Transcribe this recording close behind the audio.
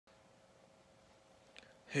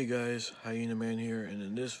Hey guys, Hyena Man here, and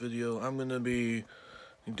in this video, I'm gonna be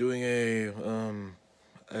doing a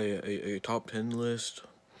top 10 list.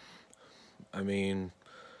 I mean,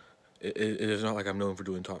 it is not like I'm known for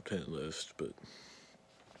doing top 10 lists, but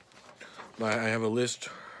I have a list,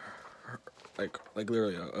 like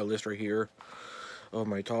literally a list right here of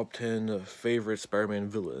my top 10 favorite Spider-Man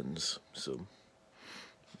villains. So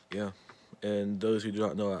yeah, and those who do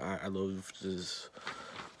not know, I love this.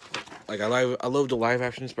 I love the live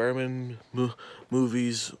action Spider-Man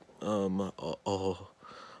movies. Uh,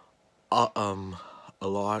 uh, um a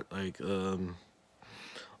lot like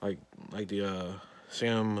like the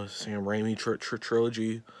Sam Raimi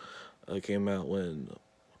trilogy came out when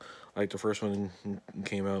the first one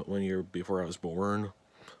came out 1 year before I was born.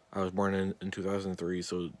 I was born in 2003,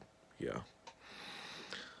 so yeah.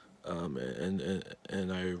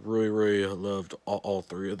 And I really loved all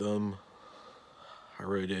three of them. I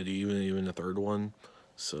really did, even the third one.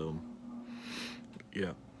 So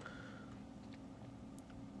yeah.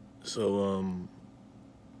 So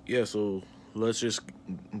yeah, so let's just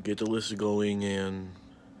get the list going, and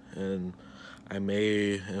and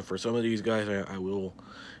for some of these guys, I will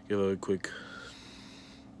give a quick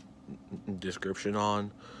description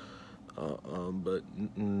on, but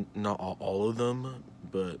not all of them.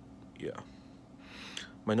 But yeah,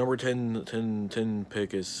 my number 10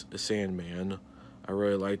 pick is Sandman. I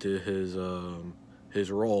really liked his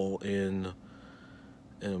role in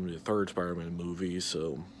the third Spider-Man movie,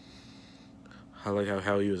 so I like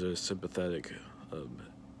how he was a sympathetic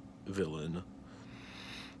villain.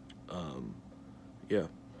 Yeah,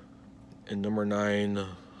 and number 9,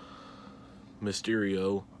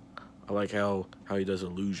 Mysterio. I like how he does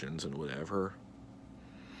illusions and whatever.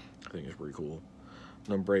 I think it's pretty cool.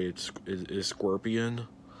 Number 8 is Scorpion.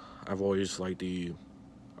 I've always liked the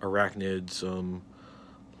arachnids.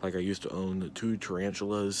 Like I used to own the 2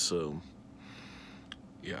 tarantulas, so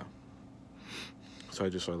yeah. So I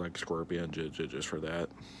like Scorpion just for that.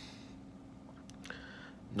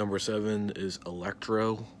 Number 7 is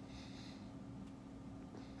Electro.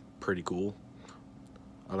 Pretty cool.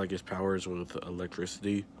 I like his powers with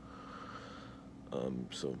electricity.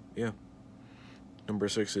 So yeah. Number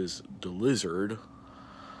 6 is the Lizard.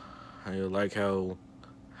 I like how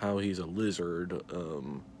he's a lizard.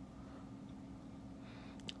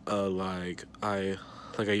 I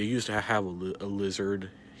used to have a lizard.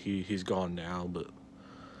 He's gone now, but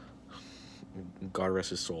God rest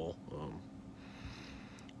his soul.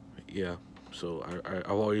 Yeah. So I've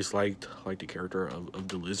always liked the character of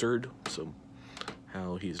the Lizard. So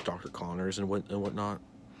how he's Dr. Connors and whatnot.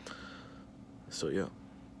 So yeah.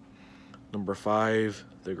 Number 5,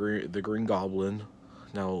 the Green Goblin.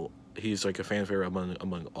 Now he's like a fan favorite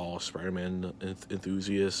among all Spider-Man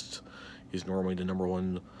enthusiasts. He's normally the number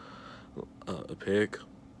 1 pick.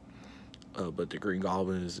 But the Green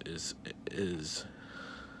Goblin is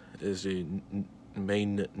the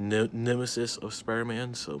main nemesis of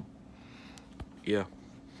Spider-Man. So yeah.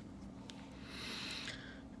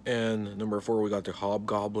 And number 4, we got the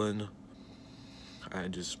Hobgoblin. I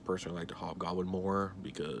just personally like the Hobgoblin more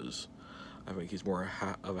because I think he's more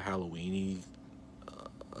of a Halloweeny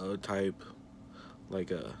type,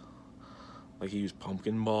 like he used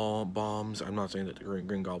pumpkin bombs. I'm not saying that the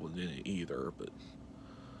Green Goblin didn't either, but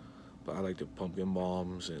I like the pumpkin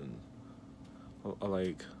bombs, and I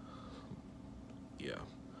like, yeah,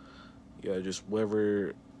 just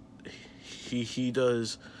whatever he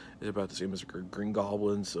does is about the same as a Green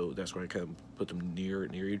Goblin, so that's why I kind of put them near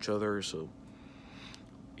each other. So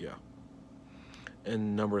yeah.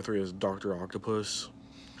 And number 3 is Dr. Octopus.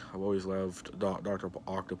 I've always loved Dr.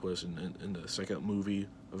 Octopus in the second movie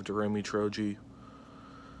of the Raimi trilogy.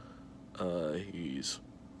 He's,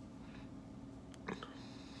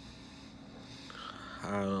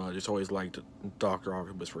 I don't know, I just always liked Dr.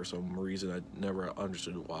 Octopus for some reason. I never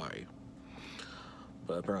understood why.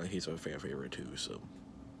 But apparently he's a fan favorite too, so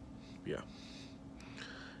yeah.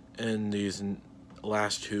 And these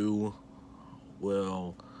last 2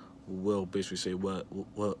 will basically say what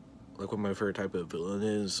my favorite type of villain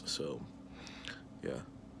is. So yeah.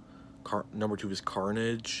 Number 2 is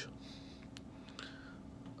Carnage.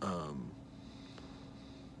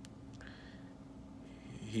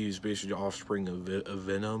 He's basically the offspring of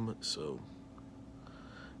Venom, so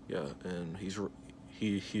yeah, and he's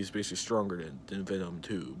basically stronger than Venom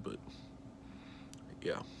too, but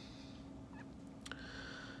yeah.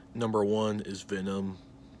 Number 1 is Venom.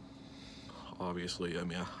 Obviously, I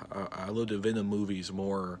mean, I love the Venom movies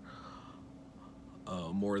more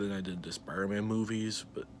than I did the Spider-Man movies,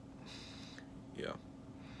 but yeah.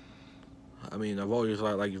 I mean, I've always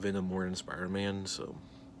liked Venom more than Spider-Man, so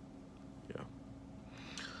yeah.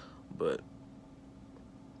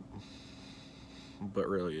 but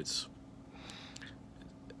really, it's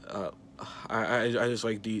uh, I just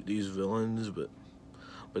like these villains, but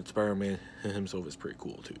Spider-Man himself is pretty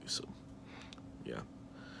cool too. So yeah.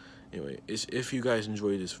 Anyway, if you guys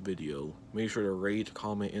enjoyed this video, make sure to rate,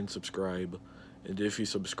 comment, and subscribe. And if you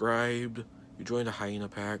subscribed, you join the Hyena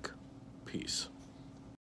Pack. Peace.